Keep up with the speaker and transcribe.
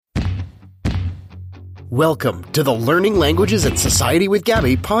Welcome to the Learning Languages and Society with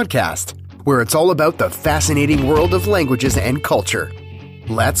Gabby podcast, where it's all about the fascinating world of languages and culture.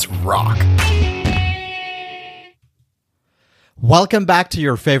 Let's rock. Welcome back to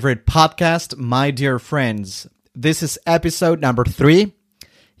your favorite podcast, my dear friends. This is episode number 3.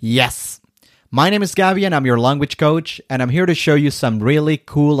 Yes, my name is Gabby and I'm your language coach, and I'm here to show you some really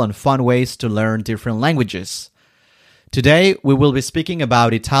cool and fun ways to learn different languages. Today, we will be speaking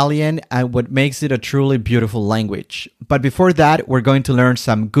about Italian and what makes it a truly beautiful language. But before that, we're going to learn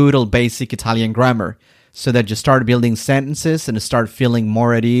some good old basic Italian grammar so that you start building sentences and start feeling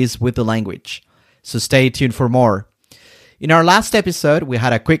more at ease with the language. So stay tuned for more. In our last episode, we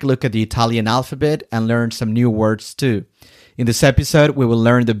had a quick look at the Italian alphabet and learned some new words too. In this episode, we will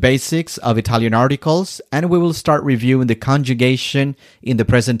learn the basics of Italian articles and we will start reviewing the conjugation in the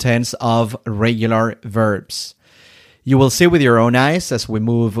present tense of regular verbs. You will see with your own eyes as we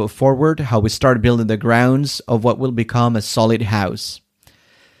move forward how we start building the grounds of what will become a solid house.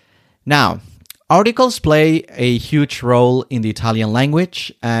 Now, articles play a huge role in the Italian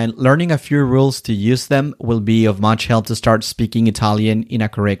language, and learning a few rules to use them will be of much help to start speaking Italian in a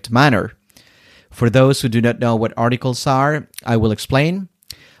correct manner. For those who do not know what articles are, I will explain.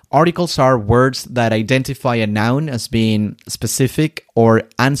 Articles are words that identify a noun as being specific or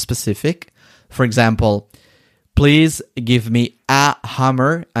unspecific. For example, please give me a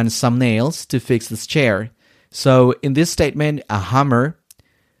hammer and some nails to fix this chair. So in this statement, a hammer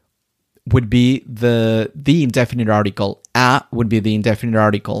would be the indefinite article. A would be the indefinite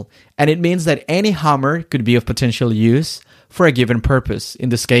article. And it means that any hammer could be of potential use for a given purpose. In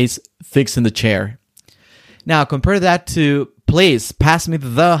this case, fixing the chair. Now compare that to, please pass me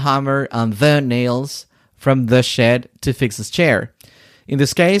the hammer and the nails from the shed to fix this chair. In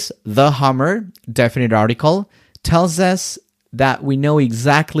this case, the hammer, definite article, tells us that we know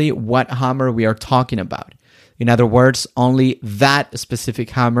exactly what hammer we are talking about. In other words, only that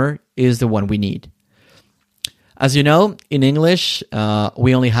specific hammer is the one we need. As you know, in English,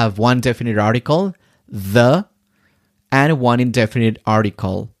 we only have one definite article, the, and one indefinite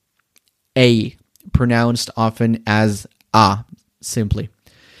article, a, pronounced often as a, simply.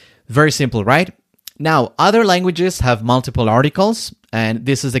 Very simple, right? Now, other languages have multiple articles, and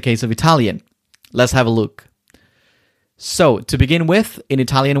this is the case of Italian. Let's have a look. So, to begin with, in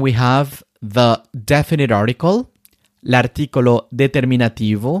Italian we have the definite article, l'articolo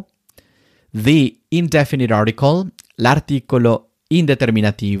determinativo, the indefinite article, l'articolo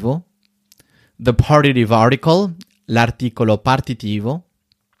indeterminativo, the partitive article, l'articolo partitivo,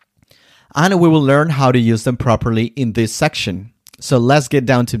 and we will learn how to use them properly in this section. So let's get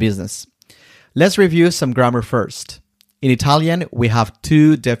down to business. Let's review some grammar first. In Italian, we have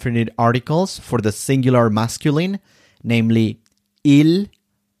 2 definite articles for the singular masculine, namely il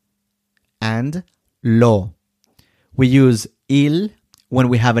and lo. We use il when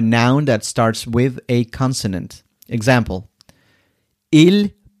we have a noun that starts with a consonant. Example, il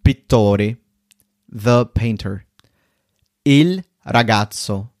pittore, the painter. Il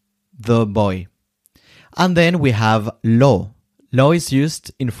ragazzo, the boy. And then we have lo. Lo is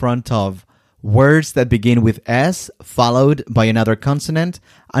used in front of words that begin with S followed by another consonant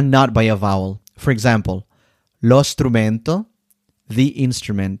and not by a vowel. For example, lo strumento, the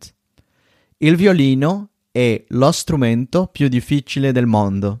instrument. Il violino è lo strumento più difficile del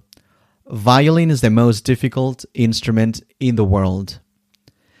mondo. Violin is the most difficult instrument in the world.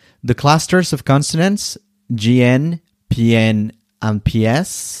 The clusters of consonants, GN, PN, and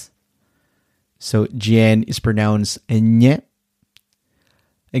PS. So GN is pronounced gne.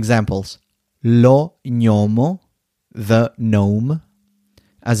 Examples, lo gnomo, the gnome,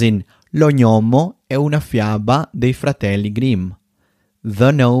 as in lo gnomo è una fiaba dei fratelli Grimm.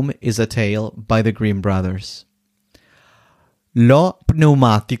 The Gnome is a tale by the Grimm brothers. Lo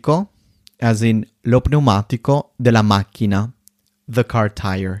pneumatico, as in lo pneumatico della macchina, the car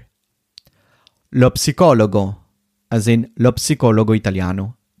tire. Lo psicologo, as in lo psicologo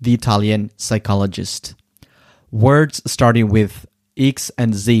italiano, the Italian psychologist. Words starting with X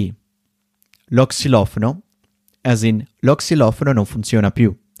and Z. Lo xilofono, as in lo xilofono non funziona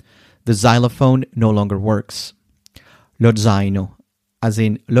più. The xylophone no longer works. Lo zaino, as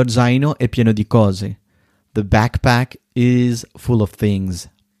in lo zaino è pieno di cose. The backpack is full of things.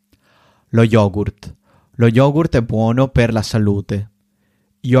 Lo yogurt. Lo yogurt è buono per la salute.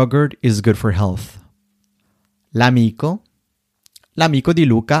 Yogurt is good for health. L'amico. L'amico di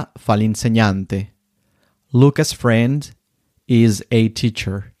Luca fa l'insegnante. Luca's friend is a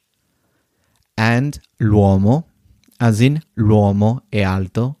teacher. And l'uomo, as in l'uomo è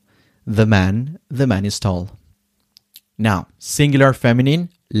alto. The man is tall. Now, singular feminine,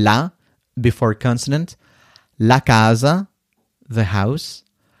 la, before consonant. La casa, the house.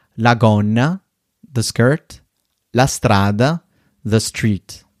 La gonna, the skirt. La strada, the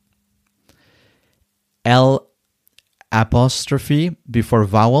street. L apostrophe before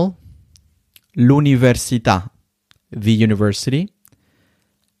vowel. L'università, the university.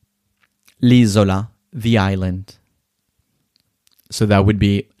 L'isola, the island. So that would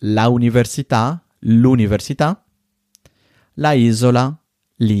be la università, l'università. La isola,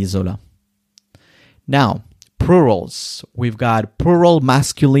 l'isola. Now, plurals. We've got plural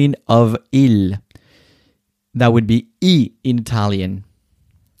masculine of il. That would be I in Italian.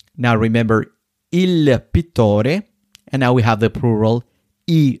 Now remember, il pittore. And now we have the plural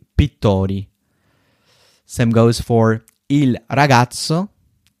I pittori. Same goes for il ragazzo.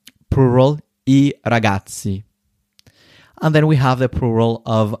 Plural I ragazzi. And then we have the plural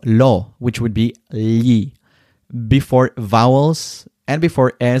of lo, which would be gli, before vowels and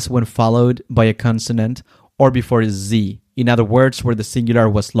before s when followed by a consonant, or before z. In other words, where the singular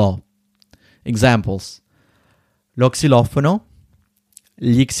was lo. Examples: lo xilofono,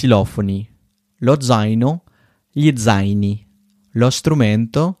 gli xilofoni, lo zaino, gli zaini, lo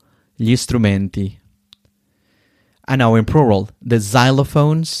strumento, gli strumenti. And now in plural, the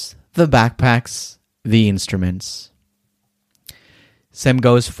xylophones, the backpacks, the instruments. Same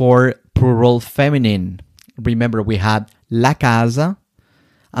goes for plural feminine. Remember, we had la casa,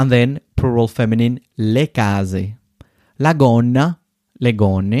 and then plural feminine, le case. La gonna, le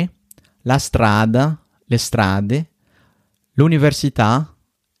gonne. La strada, le strade. L'università,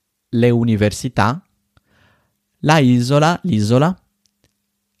 le università. La isola, l'isola.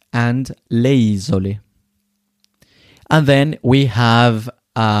 And le isole. And then we have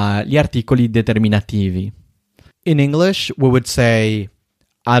gli articoli determinativi. In English, we would say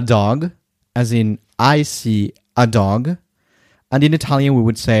a dog, as in I see a dog. And in Italian, we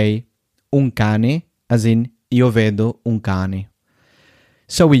would say un cane, as in io vedo un cane.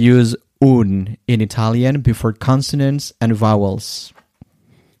 So we use un in Italian before consonants and vowels.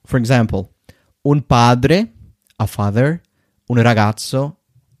 For example, un padre, a father. Un ragazzo,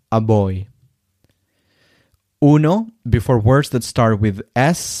 a boy. Uno before words that start with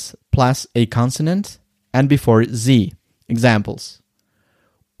S plus a consonant and before Z. Examples: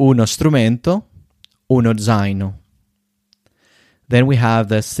 uno strumento, uno zaino. Then we have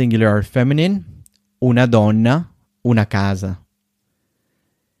the singular feminine, una donna, una casa.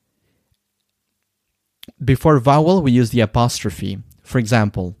 Before vowel, we use the apostrophe. For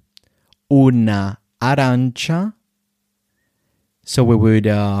example, una arancia. So we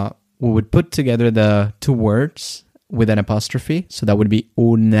would put together the two words with an apostrophe. So that would be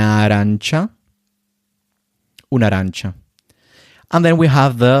un'arancia. Un'arancia. And then we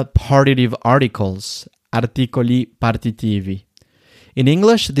have the partitive articles, articoli partitivi. In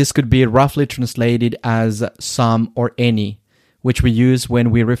English, this could be roughly translated as some or any, which we use when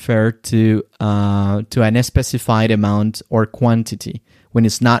we refer to an unspecified amount or quantity, when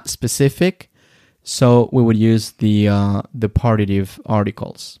it's not specific. So we would use the partitive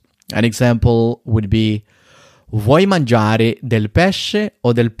articles. An example would be: vuoi mangiare del pesce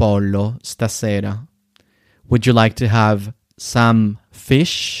o del pollo stasera? Would you like to have some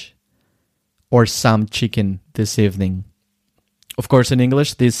fish or some chicken this evening? Of course, in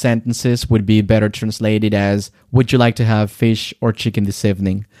English, these sentences would be better translated as: would you like to have fish or chicken this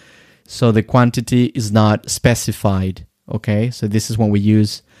evening? So the quantity is not specified, okay? So this is when we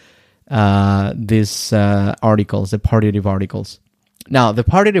use these articles, the partitive articles. Now, the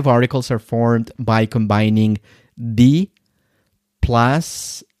partitive articles are formed by combining the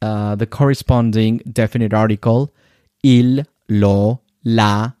plus the corresponding definite article il, lo,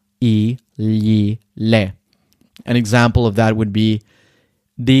 la, I, gli, le. An example of that would be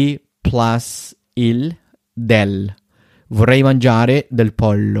di plus il, del. Vorrei mangiare del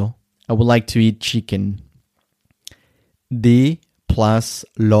pollo. I would like to eat chicken. Di plus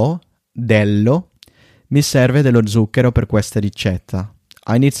lo, dello. Mi serve dello zucchero per questa ricetta.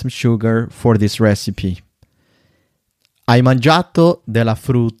 I need some sugar for this recipe. Hai mangiato della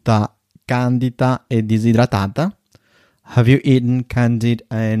frutta candida e disidratata? Have you eaten candied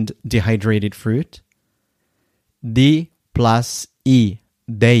and dehydrated fruit? Di plus I,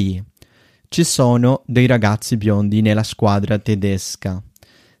 dei. Ci sono dei ragazzi biondi nella squadra tedesca.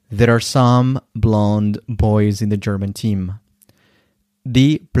 There are some blonde boys in the German team.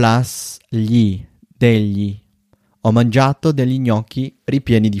 Di plus gli, degli. Ho mangiato degli gnocchi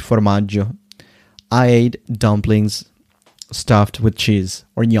ripieni di formaggio. I ate dumplings stuffed with cheese,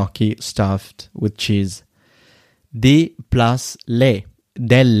 or gnocchi stuffed with cheese. Di plus le,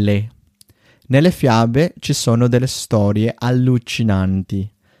 delle. Nelle fiabe ci sono delle storie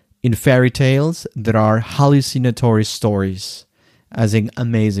allucinanti. In fairy tales, there are hallucinatory stories, as in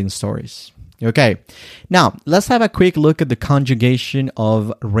amazing stories. Okay, now let's have a quick look at the conjugation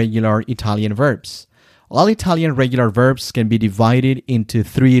of regular Italian verbs. All Italian regular verbs can be divided into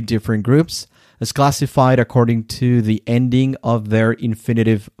 3 different groups, as classified according to the ending of their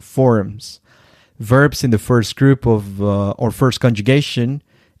infinitive forms. Verbs in the first group of or first conjugation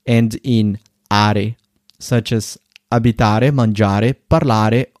end in are, such as abitare, mangiare,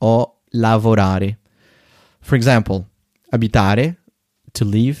 parlare, o lavorare. For example, abitare, to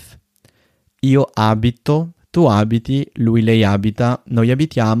live. Io abito, tu abiti, lui, lei abita, noi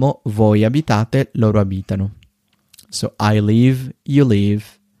abitiamo, voi abitate, loro abitano. So I live, you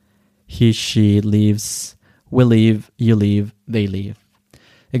live, he, she lives, we live, you live, they live.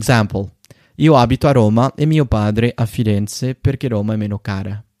 Example, io abito a Roma e mio padre a Firenze perché Roma è meno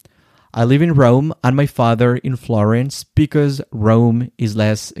cara. I live in Rome and my father in Florence because Rome is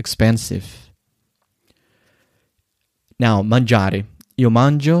less expensive. Now, mangiare. Io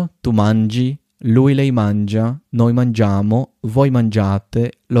mangio, tu mangi, lui, lei mangia, noi mangiamo, voi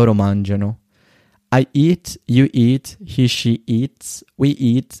mangiate, loro mangiano. I eat, you eat, he, she eats, we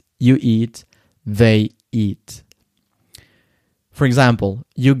eat, you eat, they eat. For example,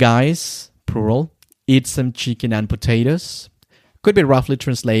 you guys, plural, eat some chicken and potatoes. Could be roughly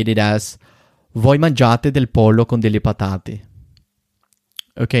translated as voi mangiate del pollo con delle patate.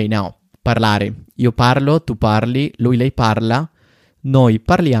 Okay, now, parlare. Io parlo, tu parli, lui, lei parla, noi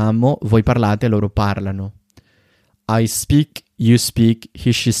parliamo, voi parlate, loro parlano. I speak, you speak,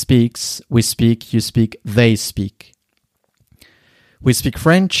 he, she speaks, we speak, you speak, they speak. We speak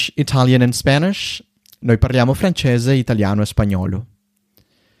French, Italian and Spanish. Noi parliamo francese, italiano e spagnolo.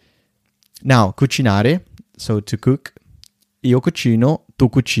 Now, cucinare, so to cook. Io cucino, tu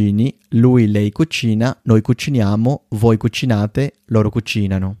cucini, lui, lei cucina, noi cuciniamo, voi cucinate, loro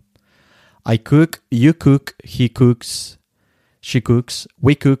cucinano. I cook, you cook, he cooks, she cooks,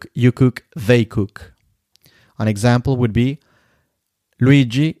 we cook, you cook, they cook. An example would be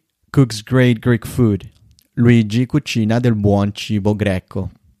Luigi cooks great Greek food. Luigi cucina del buon cibo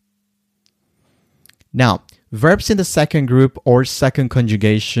greco. Now, verbs in the second group or second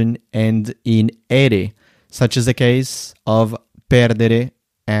conjugation end in ere, such as the case of perdere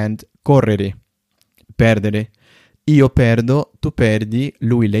and correre. Perdere. Io perdo, tu perdi,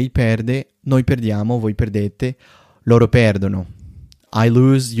 lui, lei perde, noi perdiamo, voi perdete, loro perdono. I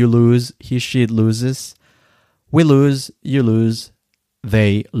lose, you lose, he, she loses, we lose, you lose,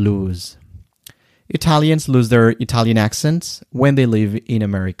 they lose. Italians lose their Italian accents when they live in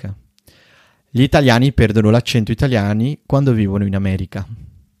America. Gli italiani perdono l'accento italiano quando vivono in America.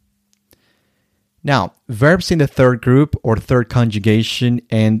 Now, verbs in the third group or third conjugation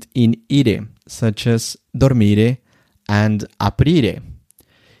end in ire, such as dormire and aprire.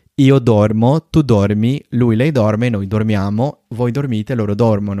 Io dormo, tu dormi, lui, lei dorme, noi dormiamo, voi dormite, loro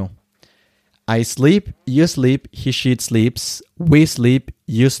dormono. I sleep, you sleep, he, she sleeps, we sleep,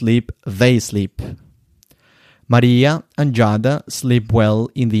 you sleep, they sleep. Maria and Giada sleep well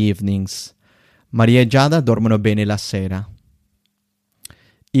in the evenings. Maria e Giada dormono bene la sera.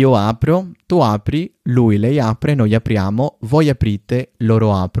 Io apro, tu apri, lui, lei apre, noi apriamo, voi aprite,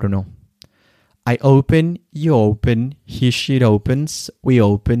 loro aprono. I open, you open, he, she opens, we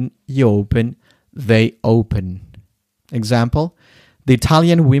open, you open, they open. Example, the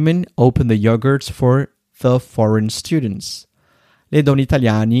Italian women open the yogurts for the foreign students. Le donne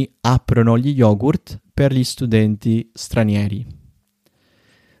italiane aprono gli yogurt per gli studenti stranieri.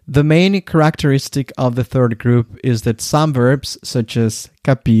 The main characteristic of the third group is that some verbs, such as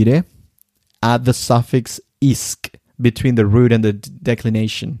capire, add the suffix isc between the root and the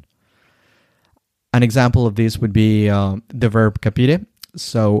declination. An example of this would be the verb capire.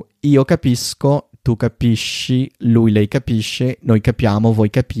 So, io capisco, tu capisci, lui, lei capisce, noi capiamo, voi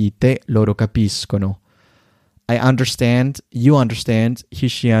capite, loro capiscono. I understand, you understand, he,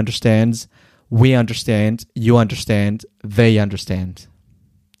 she understands, we understand, you understand, they understand.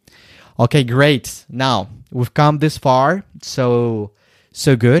 Okay, great. Now, we've come this far, so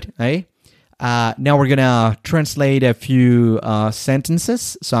good, eh? Now we're going to translate a few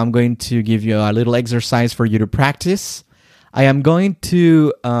sentences. So I'm going to give you a little exercise for you to practice. I am going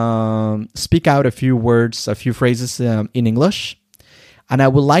to speak out a few words, a few phrases in English. And I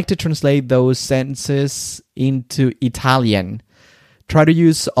would like to translate those sentences into Italian. Try to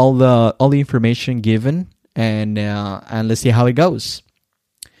use all the information given and let's see how it goes.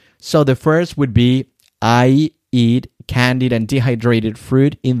 So the first would be, I eat candied and dehydrated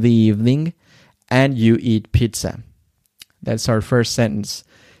fruit in the evening, and you eat pizza. That's our first sentence.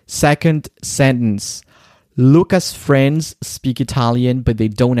 Second sentence, Luca's friends speak Italian, but they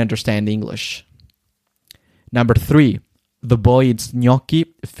don't understand English. Number 3, the boy eats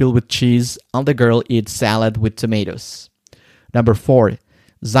gnocchi filled with cheese, and the girl eats salad with tomatoes. Number 4,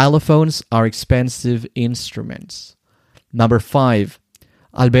 xylophones are expensive instruments. Number 5,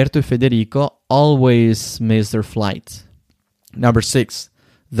 Alberto and Federico always miss their flight. Number 6,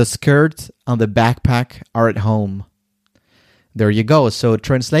 the skirt and the backpack are at home. There you go. So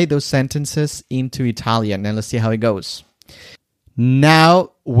translate those sentences into Italian and let's see how it goes.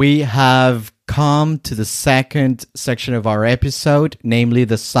 Now we have come to the second section of our episode, namely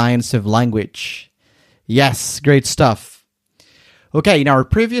the science of language. Yes, great stuff. Okay, in our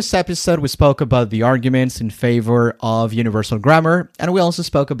previous episode, we spoke about the arguments in favor of universal grammar, and we also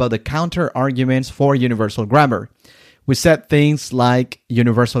spoke about the counter-arguments for universal grammar. We said things like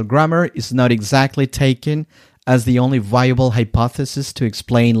universal grammar is not exactly taken as the only viable hypothesis to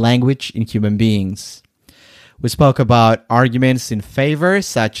explain language in human beings. We spoke about arguments in favor,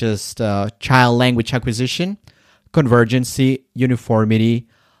 such as child language acquisition, convergency, uniformity,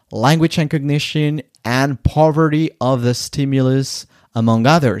 language and cognition, and poverty of the stimulus, among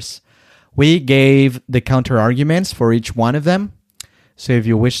others. We gave the counter-arguments for each one of them. So if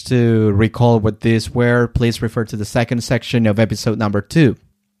you wish to recall what these were, please refer to the second section of episode number 2.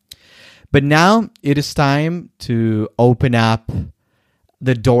 But now it is time to open up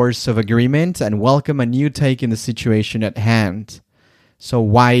the doors of agreement and welcome a new take in the situation at hand. So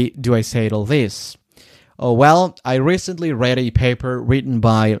why do I say all this? Oh, well, I recently read a paper written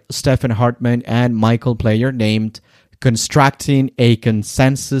by Stephen Hartman and Michael Player named Constructing a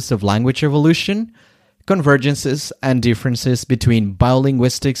Consensus of Language Evolution, Convergences and Differences Between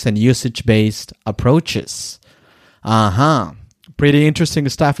Biolinguistics and Usage-Based Approaches. Pretty interesting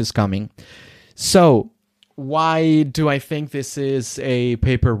stuff is coming. So, why do I think this is a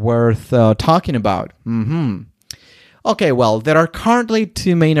paper worth talking about? Okay, well, there are currently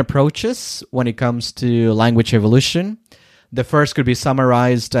 2 main approaches when it comes to language evolution. The first could be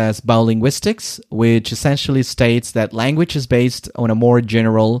summarized as biolinguistics, which essentially states that language is based on a more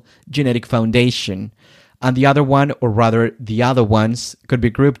general genetic foundation. And the other one, or rather the other ones, could be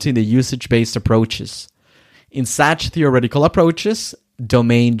grouped in the usage-based approaches. In such theoretical approaches,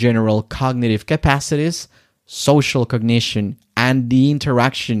 domain general cognitive capacities, social cognition, and the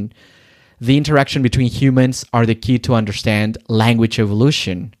interaction between humans are the key to understand language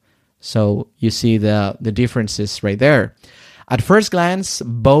evolution. So you see the differences right there. At first glance,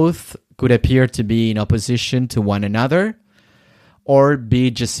 both could appear to be in opposition to one another or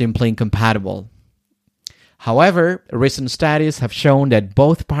be just simply incompatible. However, recent studies have shown that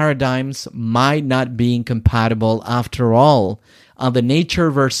both paradigms might not be incompatible after all, and the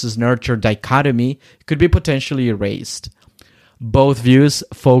nature versus nurture dichotomy could be potentially erased. Both views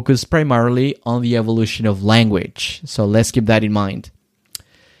focus primarily on the evolution of language, so let's keep that in mind.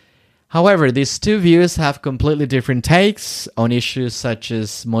 However, these 2 views have completely different takes on issues such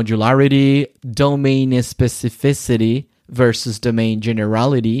as modularity, domain specificity versus domain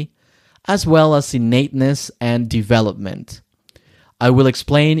generality, as well as innateness and development. I will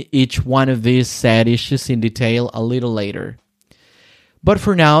explain each one of these said issues in detail a little later. But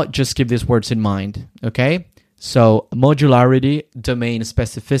for now, just keep these words in mind, okay? So, modularity, domain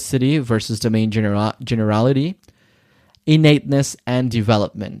specificity versus domain generality, innateness and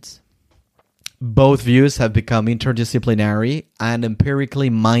development. Both views have become interdisciplinary and empirically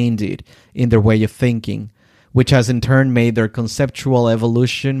minded in their way of thinking, which has in turn made their conceptual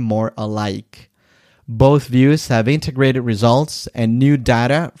evolution more alike. Both views have integrated results and new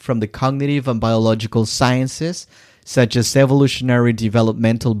data from the cognitive and biological sciences, such as evolutionary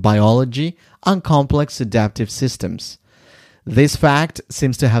developmental biology and complex adaptive systems. This fact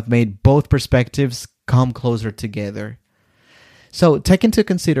seems to have made both perspectives come closer together. So take into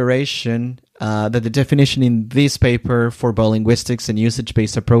consideration that the definition in this paper for biolinguistics and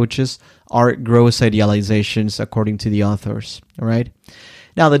usage-based approaches are gross idealizations according to the authors, all right?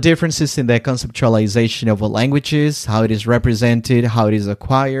 Now, the differences in the conceptualization of what language is, how it is represented, how it is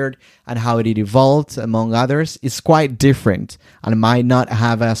acquired, and how it evolved, among others, is quite different and might not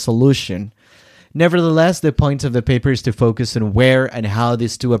have a solution. Nevertheless, the point of the paper is to focus on where and how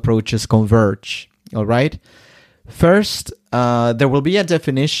these 2 approaches converge, all right? First, there will be a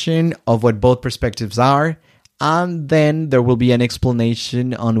definition of what both perspectives are, and then there will be an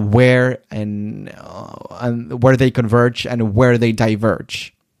explanation on where and where they converge and where they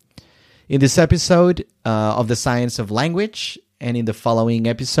diverge. In this episode of the Science of Language, and in the following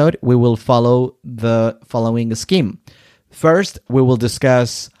episode, we will follow the following scheme. First, we will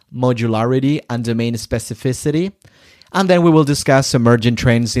discuss modularity and domain specificity, And then we will discuss emergent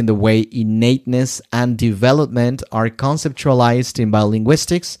trends in the way innateness and development are conceptualized in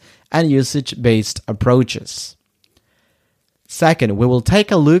biolinguistics and usage-based approaches. Second, we will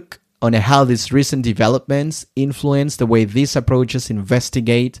take a look on how these recent developments influence the way these approaches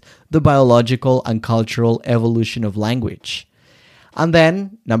investigate the biological and cultural evolution of language. And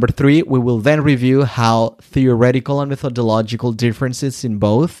then, number 3, we will then review how theoretical and methodological differences in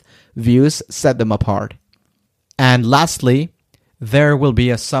both views set them apart. And lastly, there will be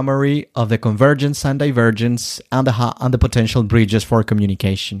a summary of the convergence and divergence and the potential bridges for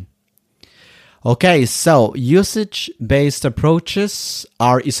communication. Okay, so usage-based approaches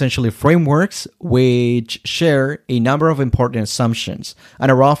are essentially frameworks which share a number of important assumptions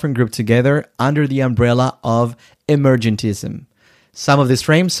and are often grouped together under the umbrella of emergentism. Some of these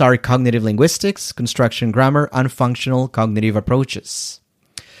frames are cognitive linguistics, construction grammar, and functional cognitive approaches.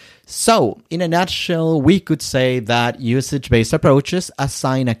 So, in a nutshell, we could say that usage-based approaches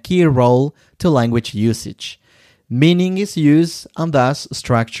assign a key role to language usage. Meaning is use, and thus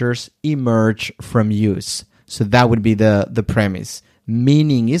structures emerge from use. So that would be the premise.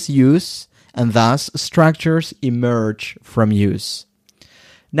 Meaning is use, and thus structures emerge from use.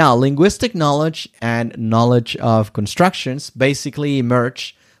 Now, linguistic knowledge and knowledge of constructions basically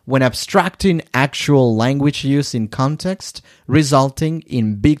emerge when abstracting actual language use in context, resulting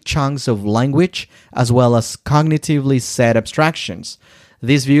in big chunks of language as well as cognitively set abstractions.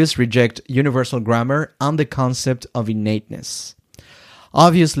 These views reject universal grammar and the concept of innateness.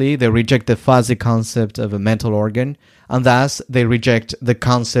 Obviously, they reject the fuzzy concept of a mental organ, and thus they reject the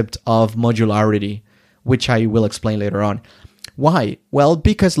concept of modularity, which I will explain later on. Why? Well,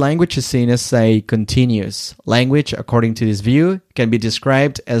 because language is seen as a continuous. Language, according to this view, can be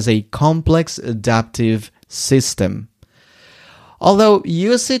described as a complex adaptive system. Although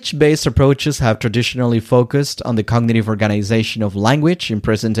usage-based approaches have traditionally focused on the cognitive organization of language in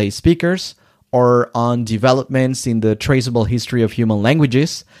present-day speakers or on developments in the traceable history of human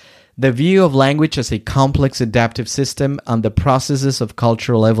languages, the view of language as a complex adaptive system and the processes of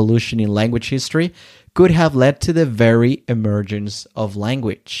cultural evolution in language history could have led to the very emergence of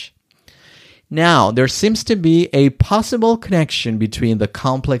language. Now, there seems to be a possible connection between the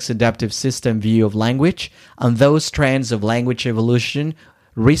complex adaptive system view of language and those trends of language evolution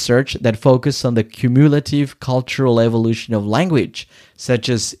research that focus on the cumulative cultural evolution of language, such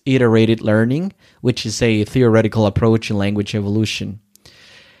as iterated learning, which is a theoretical approach in language evolution.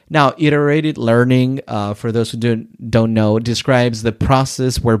 Now, iterated learning, for those who don't know, describes the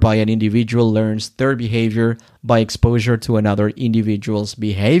process whereby an individual learns their behavior by exposure to another individual's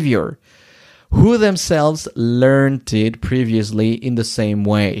behavior, who themselves learned it previously in the same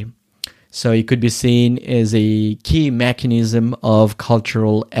way. So it could be seen as a key mechanism of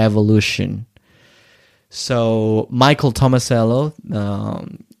cultural evolution. So Michael Tomasello,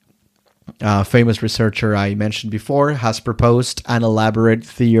 famous researcher I mentioned before, has proposed an elaborate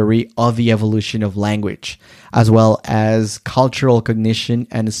theory of the evolution of language, as well as cultural cognition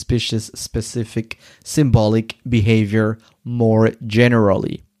and species-specific symbolic behavior more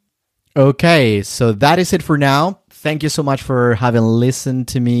generally. Okay, so that is it for now. Thank you so much for having listened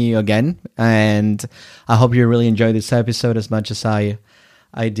to me again, and I hope you really enjoyed this episode as much as I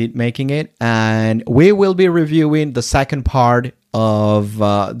did making it. And we will be reviewing the second part of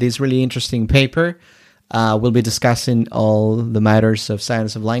this really interesting paper. We'll be discussing all the matters of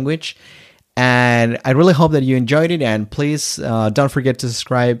science of language, and I really hope that you enjoyed it. And please don't forget to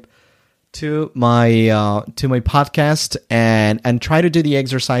subscribe to my podcast and try to do the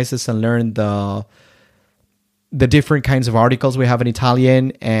exercises and learn the different kinds of articles we have in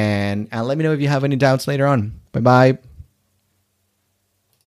Italian, and let me know if you have any doubts later on. Bye bye.